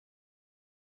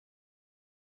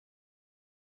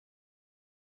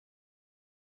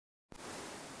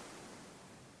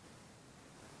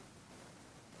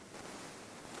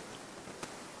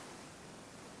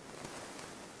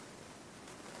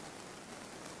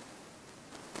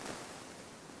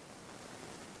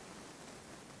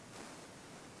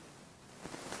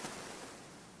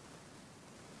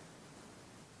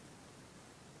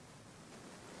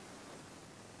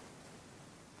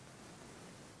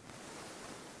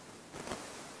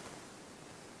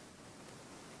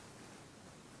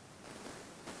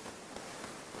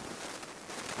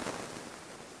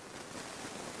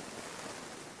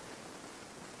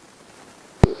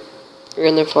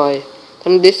even if I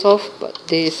turn this off, but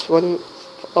this one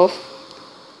off,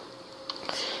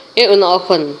 it will not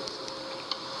open.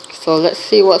 So let's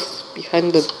see what's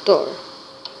behind the door.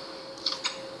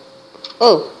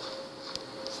 Oh,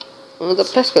 another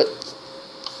password.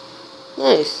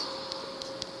 Nice.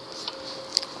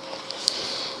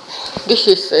 This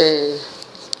is a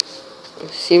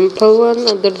simple one,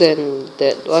 other than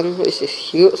that one, which is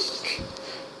huge.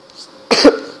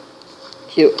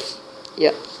 Huge.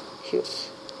 Yeah, huge.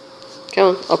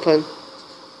 Come on, open.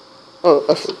 Oh,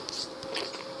 awesome.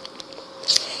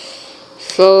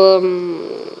 So,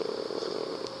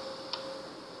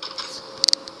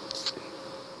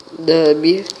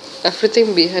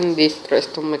 everything behind this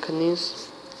redstone mechanism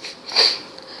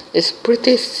is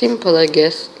pretty simple, I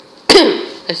guess.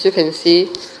 As you can see,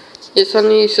 it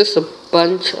only uses a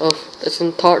bunch of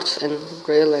redstone torch and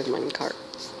rail and minecart.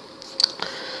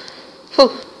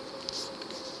 Oh,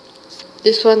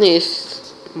 this one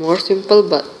is more simple,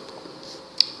 but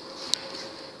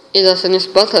it doesn't use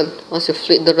button. Once you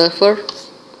flip the lever,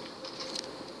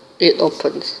 it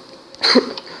opens.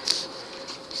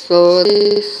 So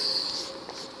this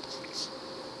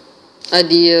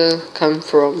idea comes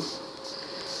from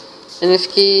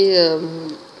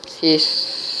NSK.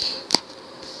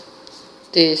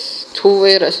 This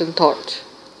two-way redstone torch.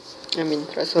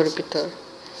 Redstone repeater.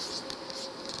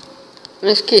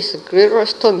 NSK is a great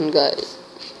redstone guy.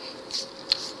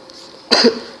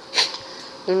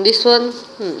 And this one,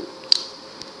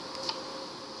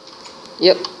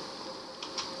 yep,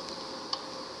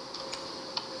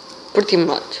 pretty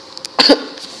much.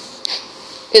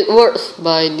 It works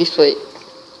by this way.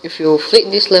 If you flick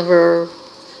this lever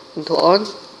into on,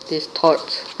 this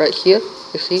torch right here,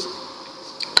 you see,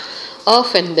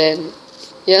 off, and then,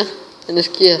 yeah, and the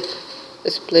ski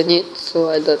explain it, so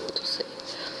I don't have to say.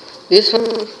 This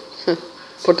one,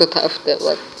 prototype of that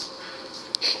one.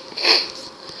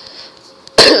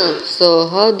 So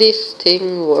how this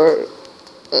thing work?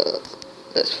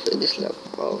 Let's flip this lever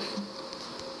off.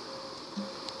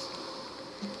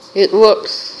 It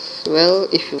works well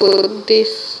if you put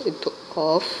this into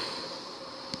off.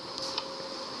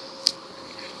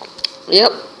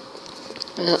 Yep,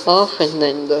 off, and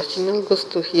then the signal goes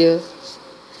to here.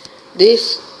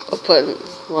 This open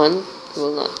one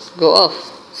will not go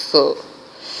off, so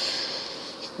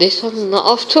this one not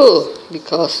off too,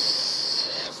 because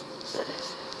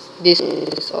this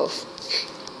is off.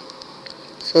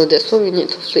 So that's why we need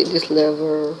to flip this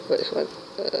lever. This one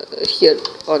here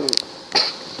on.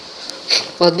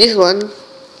 But this one,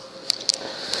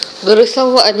 the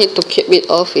reason why I need to keep it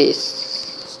off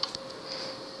is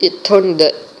it turned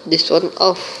this one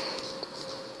off.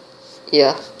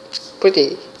 Yeah,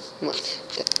 pretty much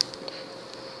that.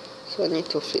 So I need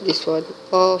to flip this one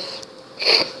off,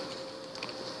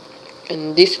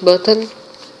 and this button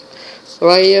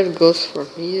wire goes from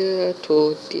here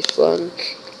to this one,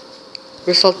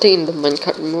 resulting in the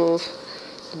minecart move,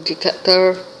 the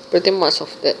detector, pretty much of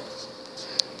that.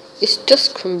 It's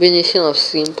just combination of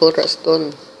simple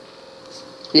redstone,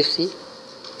 you see.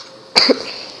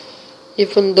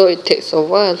 Even though it takes a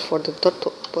while for the door to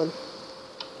open,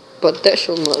 but that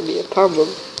should not be a problem.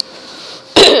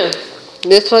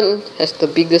 This one has the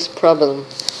biggest problem.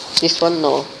 This one,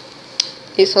 no,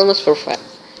 it's almost perfect,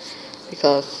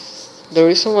 because the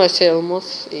reason why I say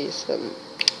almost is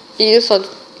it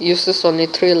uses only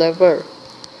 3 lever.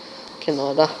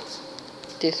 Cannot.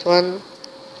 This one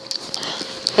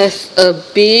has a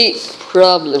big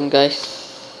problem, guys.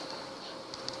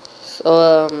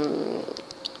 So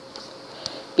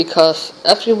because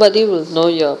everybody will know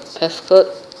your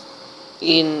passcode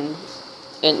in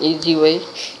an easy way.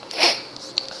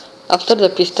 After the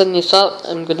piston is out,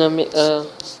 I'm gonna make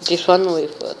this one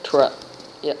with a trap,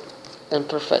 yeah, and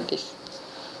perfect this.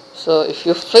 So if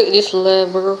you flick this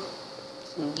lever,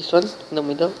 this one in the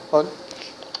middle on,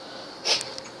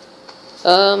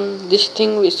 this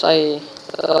thing which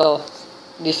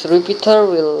this repeater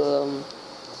will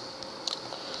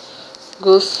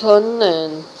goes on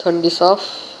and turn this off,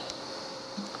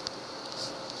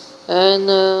 and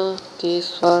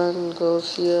this one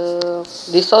goes here,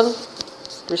 this on,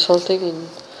 resulting in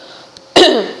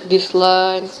this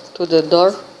line to the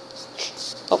door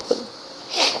open.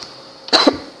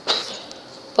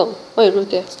 Oh, why are you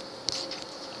there?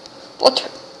 Water.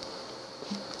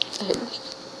 I hate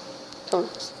this. Come on.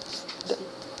 Done.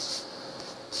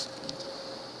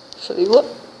 Sorry, what?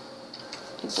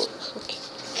 It works, okay.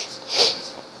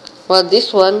 Well,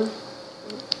 this one,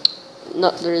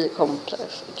 not really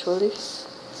complex actually.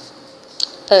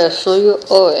 I'll show you.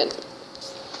 Oh, and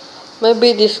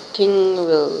maybe this thing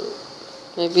will,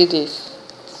 maybe this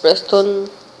redstone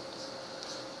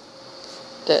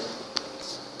that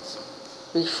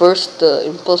reverse the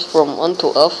impulse from on to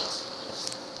off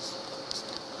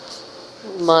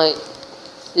might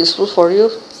useful for you.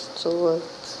 So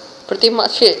pretty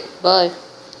much it. Bye.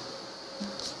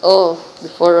 Oh,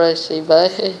 before I say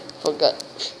bye, forgot.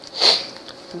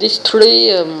 This tree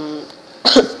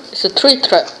it's a tree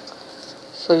trap.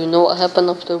 So you know what happened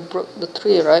after broke the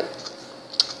tree, right?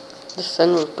 The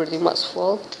sun will pretty much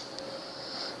fall.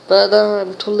 But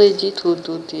I'm too lazy to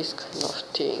do this kind of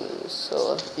thing.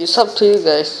 So it's up to you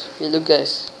guys. Will you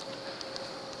guys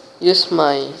use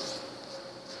my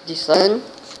design?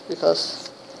 Because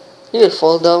you will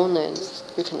fall down and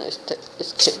you can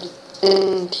escape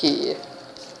in here.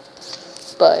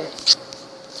 Bye.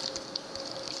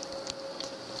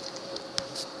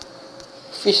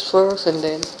 Fish first and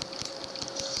then